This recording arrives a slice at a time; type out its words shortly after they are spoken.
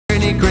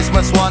a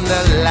Christmas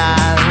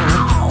wonderland.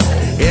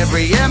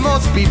 Every year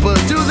most people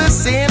do the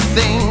same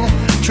thing.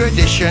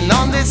 Tradition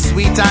on this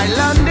sweet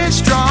island is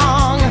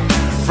strong.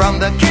 From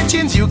the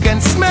kitchens you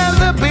can smell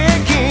the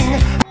baking.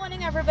 Good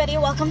morning everybody,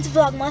 welcome to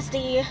Vlogmas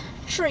Day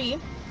 3.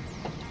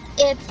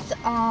 It's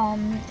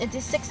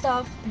the 6th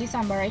of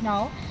December right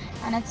now,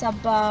 and it's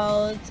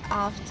about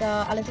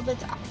after a little bit,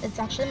 it's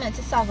actually minutes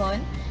to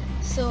 7.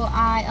 So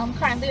I am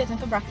currently waiting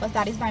for breakfast.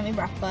 Daddy's buying me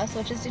breakfast,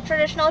 which is the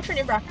traditional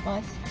Trini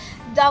breakfast,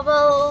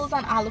 doubles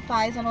and aloo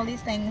pies and all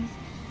these things.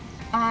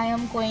 I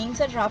am going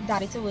to drop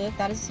Daddy to work.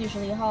 That is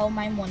usually how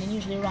my morning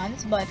usually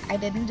runs, but I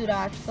didn't do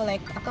that for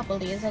like a couple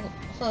days,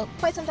 for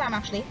quite some time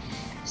actually.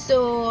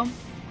 So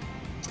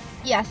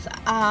yes,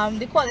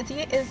 the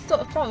quality is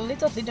probably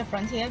totally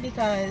different here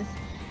because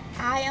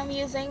I am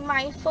using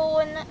my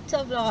phone to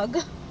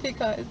vlog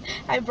because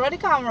I brought the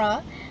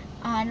camera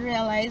and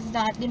realized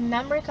that the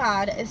memory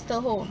card is still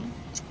home.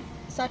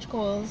 Such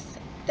goals,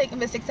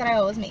 mistakes that I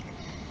always make.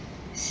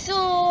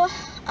 So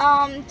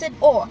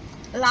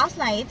last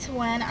night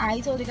when I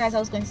told you guys I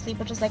was going to sleep,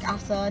 which was like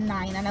after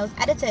 9, and I was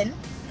editing,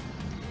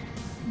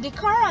 the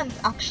current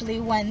actually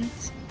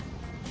went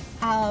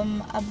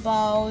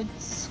about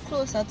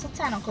closer to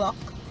 10 o'clock.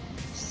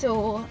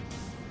 So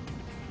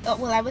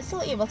well, I was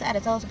still able to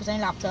edit. I was putting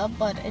on laptop,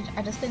 but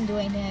I just didn't do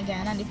anything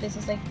again, and the place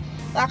was like,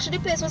 well, actually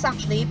the place was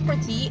actually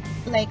pretty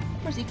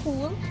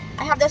cool.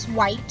 I have this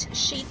white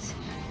sheet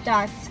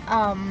that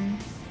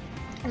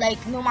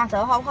like no matter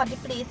how hot the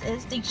place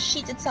is, the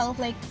sheet itself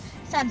like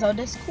sends out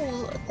this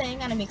cool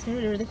thing, and it makes me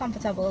really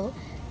comfortable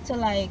to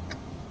like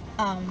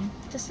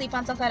to sleep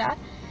and stuff like that.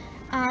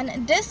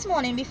 And this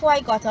morning before I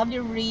got up,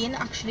 the rain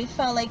actually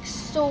fell like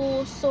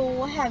so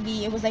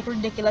heavy. It was like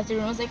ridiculous. The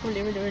rain was like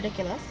really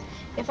ridiculous.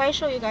 If I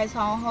show you guys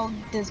how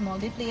dismal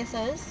the place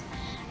is,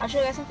 I'll show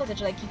you guys some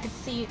footage. Like you could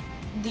see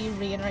the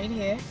rain right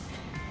here,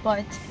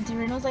 but the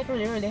rain was like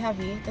really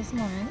heavy this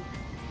morning.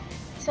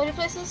 So the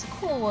place is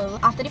cool.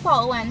 After the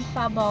power went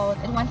for about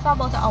an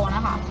hour and a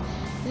half.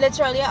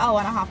 Literally an hour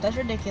and a half. That's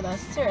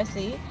ridiculous.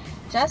 Seriously.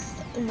 Just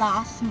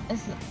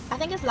I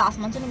think it's last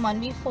month and the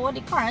month before,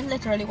 the current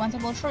literally went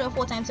about 3 or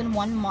 4 times in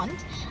 1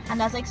 month, and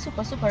that's like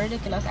super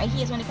ridiculous. I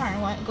hate when the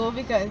current won't go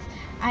because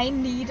I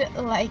need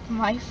like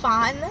my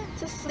fan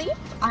to sleep,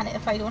 and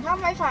if I don't have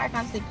my fan I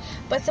can't sleep.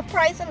 But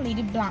surprisingly,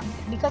 the blanket,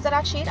 because of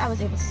that shade, I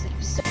was able to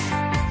sleep.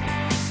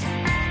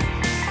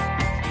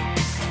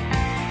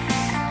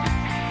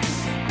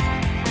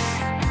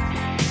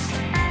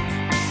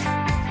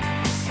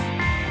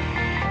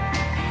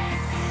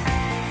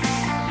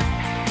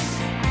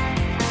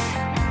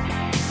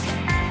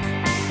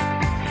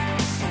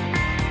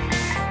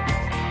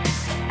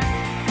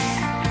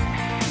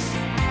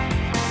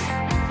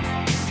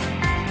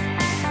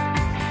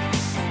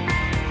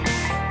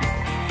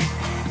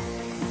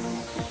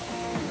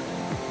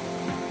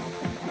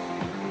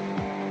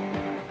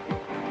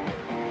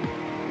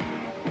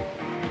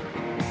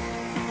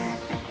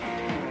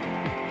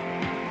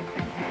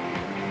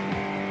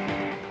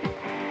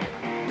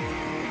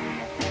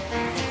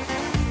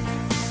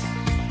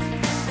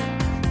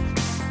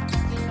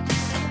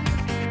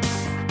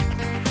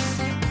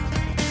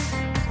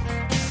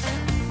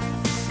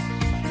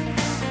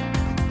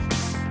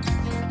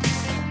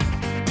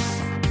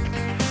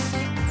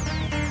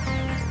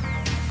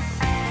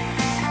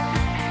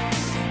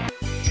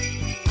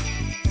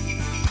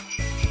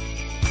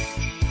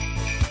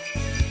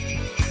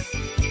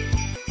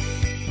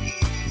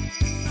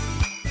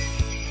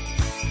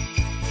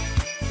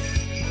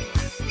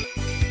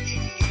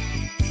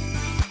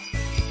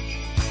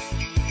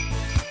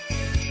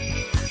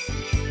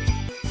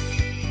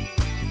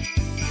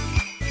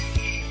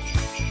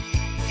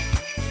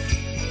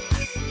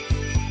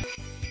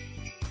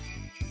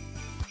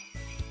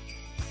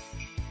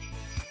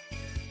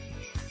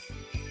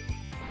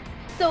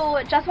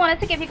 So just wanted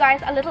to give you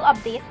guys a little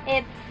update.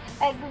 It's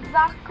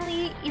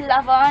exactly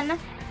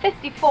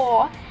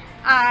 11:54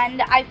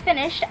 and I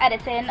finished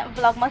editing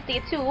Vlogmas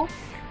Day 2,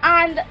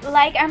 and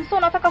like I'm so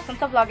not accustomed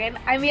to vlogging,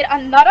 I made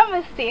another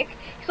mistake.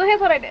 So here's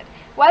what I did.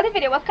 While the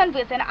video was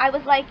converting, I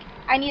was like,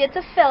 I needed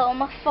to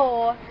film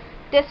for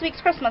this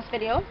week's Christmas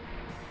video.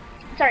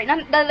 Sorry,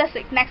 not this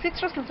week, next week's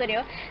Christmas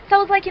video. So I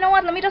was like, you know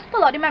what, let me just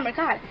pull out the memory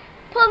card.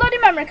 Pulled out the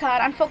memory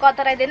card and forgot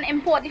that I didn't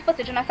import the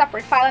footage in a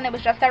separate file, and it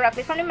was just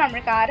directly from the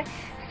memory card.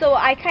 So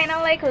I kind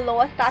of like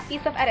lost that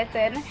piece of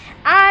editing,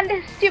 and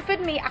stupid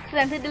me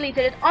accidentally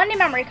deleted it on the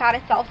memory card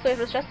itself, so it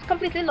was just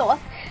completely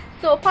lost.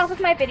 So part of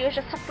my video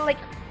just have to like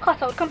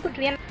cut out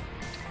completely. And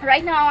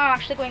right now I'm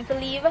actually going to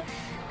leave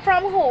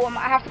from home.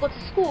 I have to go to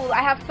school.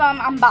 I have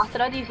some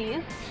ambassador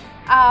duties.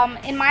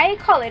 In my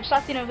college,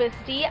 that's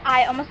university,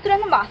 I am a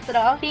student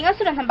ambassador. Being a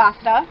student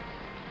ambassador,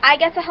 I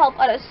get to help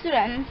other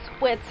students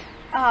with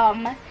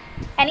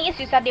any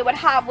issues that they would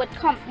have with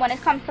when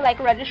it comes to like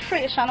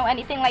registration or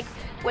anything like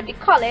with the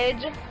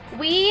college.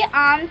 We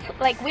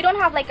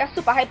don't have like a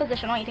super high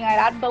position or anything like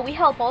that, but we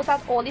help out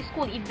at all the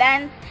school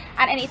events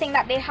and anything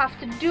that they have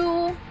to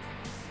do,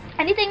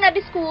 anything that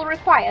the school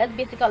requires,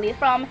 basically,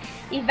 from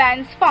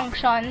events,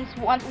 functions.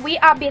 We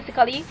are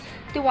basically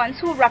the ones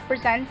who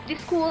represent the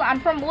school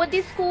and promote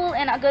the school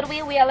in a good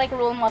way. We are like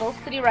role models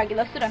to the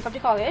regular students of the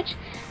college,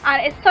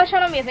 and it's such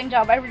an amazing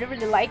job. I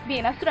really like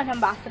being a student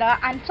ambassador,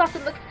 and plus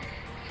it looks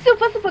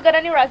super good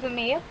on your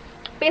resume.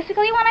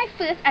 Basically, when I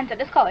first entered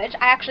this college,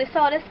 I actually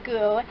saw this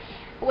girl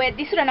with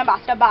the student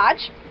ambassador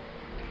badge,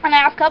 and I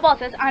asked her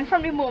about it, and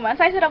from the moment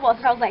I heard about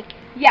it, I was like,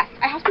 yes,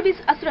 I have to be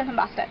a student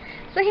ambassador.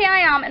 So here I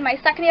am in my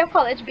second year of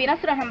college being a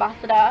student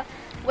ambassador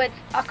with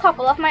a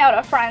couple of my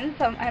other friends.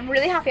 I'm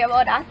really happy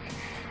about that.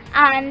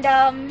 And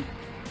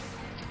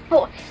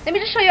oh, let me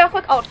just show you a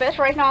quick outfit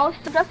right now.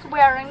 So just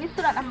wearing the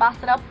student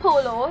ambassador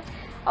polo,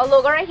 a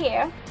logo right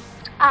here,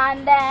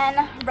 and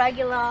then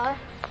regular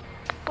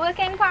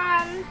working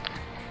pants,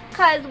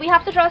 because we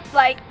have to dress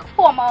like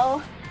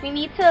formal. We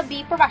need to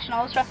be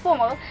professionals, dress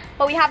formal,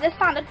 but we have this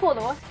standard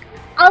polo.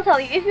 I'll tell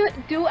you, if you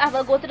do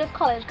ever go to this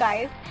college,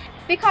 guys,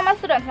 become a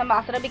student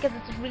ambassador, because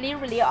it's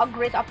really a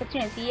great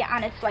opportunity,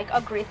 and it's like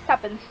a great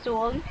stepping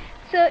stone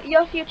to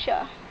your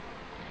future.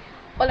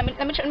 Well,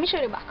 let me show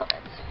you the back of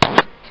it.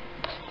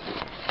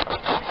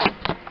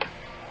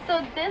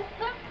 So this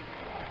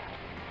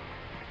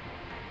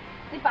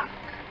the back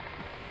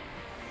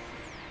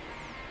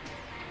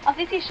of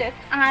the t-shirt,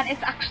 and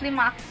it's actually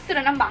marked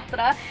student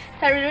ambassador,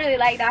 so I really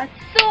like that.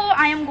 So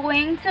I am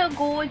going to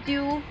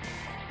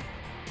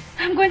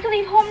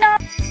leave home now.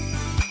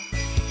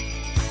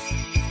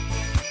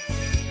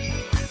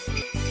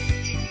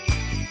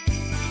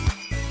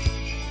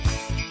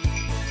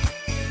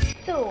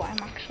 So I'm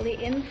actually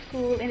in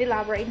school in the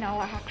lab right now.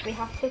 I actually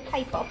have to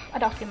type up a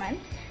document.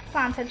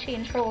 Plans had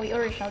changed from what we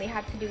originally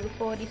had to do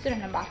for the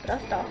student ambassador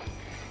stuff,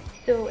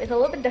 so it's a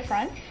little bit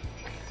different.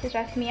 It's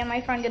just me and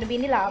my friend gonna be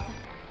in the lab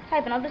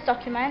typing up this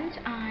document,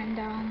 and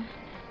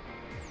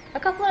a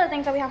couple other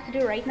things that we have to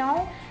do right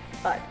now,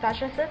 but that's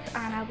just it,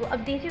 and I will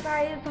update you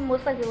guys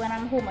most likely when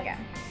I'm home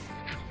again.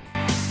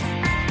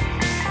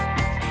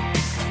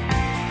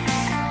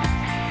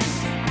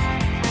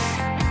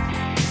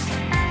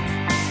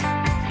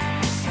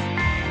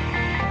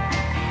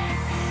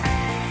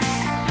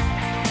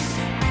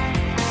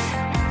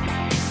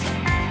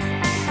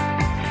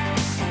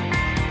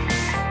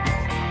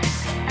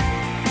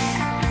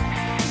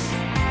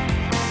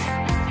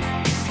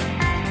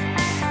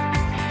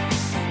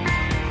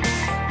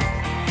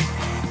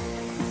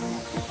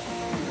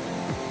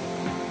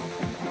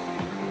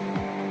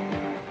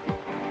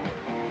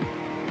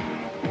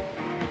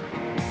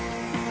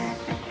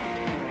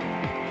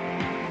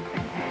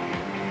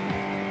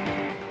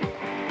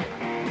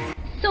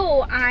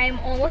 So I'm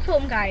almost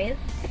home, guys.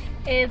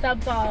 It's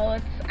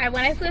about, when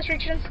I first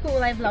reached in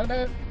school, I vlogged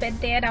a bit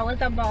there. That was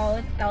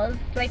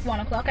like 1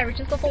 o'clock. I reached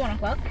in school for 1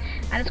 o'clock,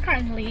 and it's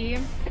currently,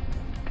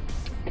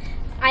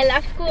 I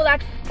left school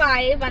at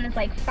 5, and it's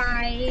like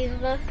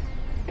 5,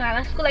 no, I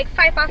left school like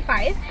 5 past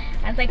 5,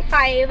 and it's like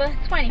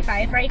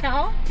 5:25 right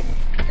now.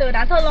 So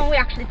that's how long we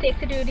actually take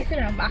to do the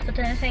student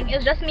ambassador thing. It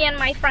was just me and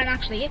my friend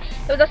actually.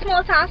 It was a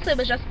small task, so it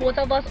was just both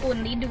of us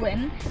only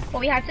doing what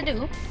we had to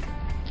do.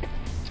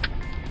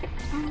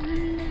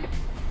 And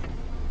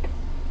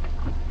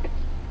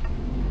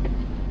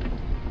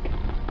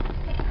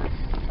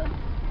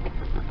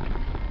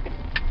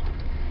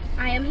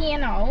I am here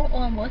now,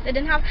 almost. It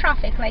didn't have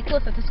traffic like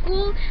closer to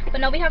school,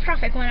 but now we have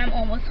traffic when I'm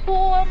almost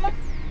home,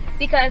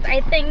 because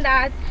I think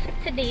that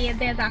today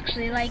there's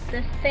actually like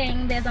this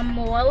thing, there's a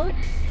mall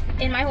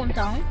in my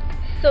hometown,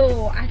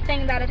 so I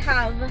think that it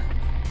have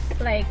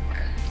like,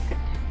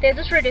 there's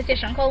this radio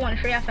station called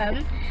 13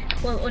 FM.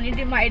 Well, only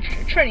my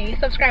Trini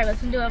subscribers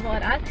can do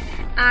about that,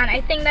 and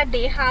I think that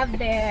they have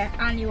their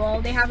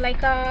annual, they have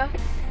like a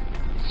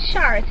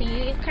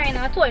charity kind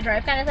of toy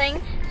drive kind of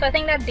thing, so I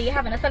think that they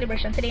having a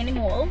celebration today in the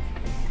mall,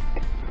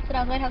 so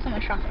that's why I have so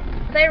much traffic.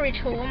 As I reach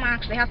home, I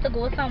actually have to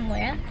go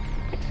somewhere,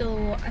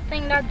 so I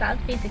think that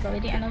that's basically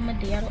the end of my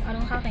day. I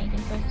don't have anything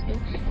else to do.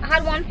 I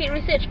had one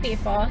research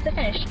paper to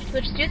finish,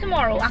 which is due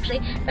tomorrow actually,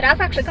 but that's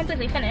actually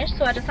completely finished,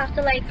 so I just have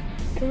to like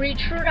read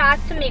through that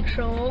to make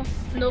sure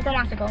no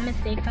grammatical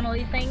mistakes and all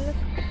these things,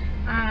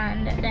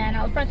 and then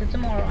I'll print it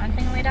tomorrow and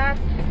things like that.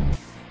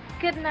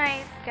 Good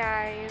night,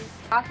 guys.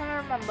 Last time I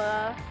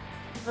remember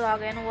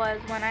vlogging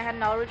was when I had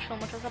now reached home,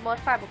 which was about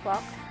 5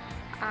 o'clock,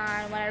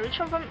 and when I reached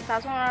home from,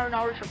 that's when I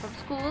now reached home from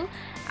school,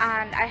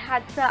 and I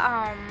had to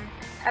I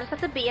just had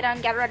to bathe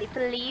and get ready to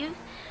leave,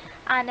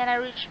 and then I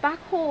reached back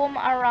home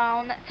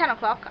around 10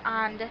 o'clock,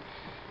 and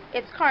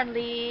it's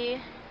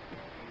currently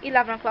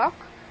 11 o'clock.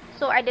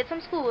 So I did some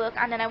schoolwork,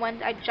 and then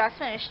I just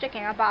finished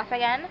taking a bath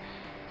again.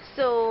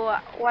 So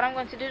what I'm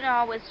going to do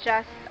now is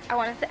just, I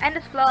wanted to end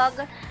this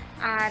vlog,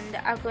 and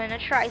I'm going to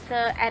try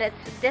to edit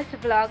this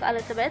vlog a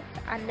little bit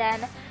and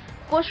then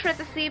go straight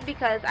to sleep,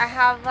 because I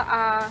have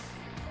a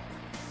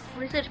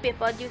research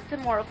paper due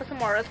tomorrow for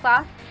tomorrow's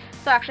class,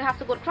 so I actually have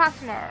to go to class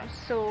tomorrow.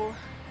 So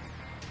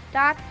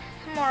that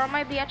tomorrow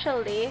might be a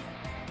chill day.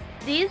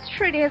 These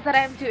 3 days that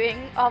I'm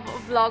doing of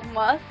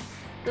Vlogmas,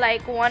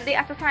 like 1 day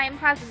at a time,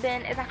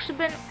 it's actually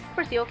been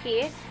pretty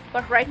okay,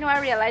 but right now I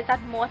realize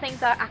that more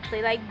things are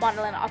actually like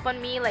bundling up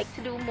on me, like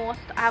to do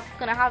most. I'm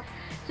gonna have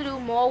to do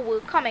more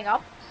work coming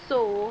up,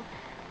 so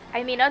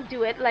I may not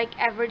do it like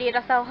every day.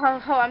 That's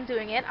how I'm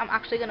doing it. I'm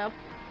actually gonna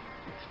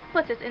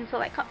put it into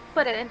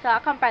a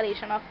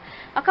compilation of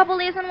a couple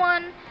days in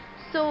one.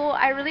 So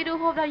I really do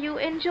hope that you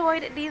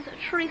enjoyed these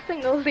 3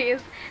 single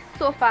days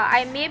so far.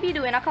 I may be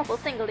doing a couple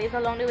single days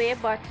along the way,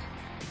 but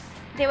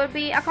there will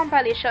be a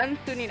compilation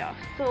soon enough.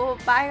 So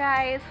bye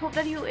guys, hope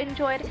that you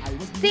enjoyed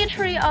day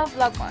 3 of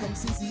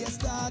Vlogmas.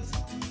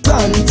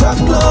 Santa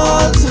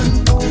Claus,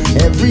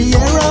 every year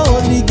I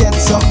only get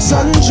socks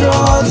and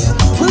drawers.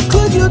 Well,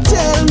 could you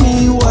tell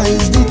me why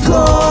is the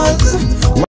cause?